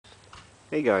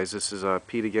Hey guys, this is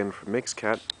Pete again from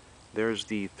Mixcat. There's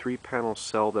the 3-panel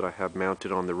cell that I have mounted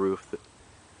on the roof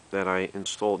that I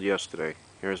installed yesterday.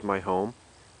 Here's my home,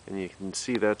 and you can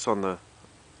see that's on the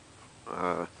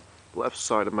left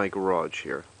side of my garage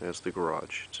here. There's the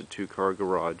garage. It's a 2-car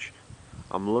garage.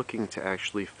 I'm looking to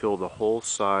actually fill the whole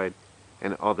side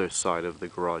and other side of the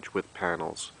garage with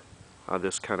panels.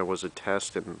 This kind of was a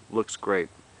test and looks great.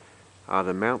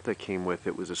 The mount that came with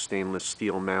it was a stainless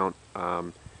steel mount,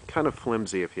 kind of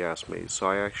flimsy if you ask me. So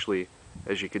I actually,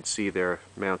 as you can see there,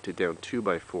 mounted down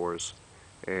 2x4s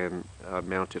and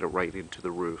mounted it right into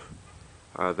the roof.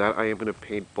 That I am going to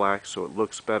paint black so it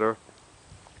looks better,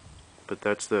 but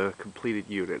that's the completed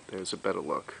unit. There's a better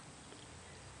look.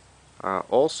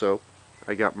 Also,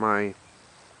 I got my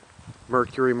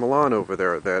Mercury Milan over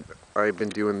there that I've been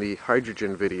doing the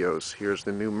hydrogen videos. Here's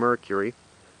the new Mercury.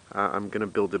 I'm going to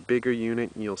build a bigger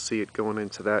unit, and you'll see it going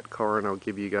into that car, and I'll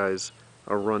give you guys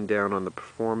a rundown on the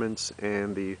performance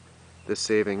and the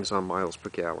savings on miles per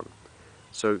gallon.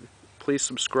 So please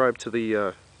subscribe to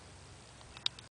the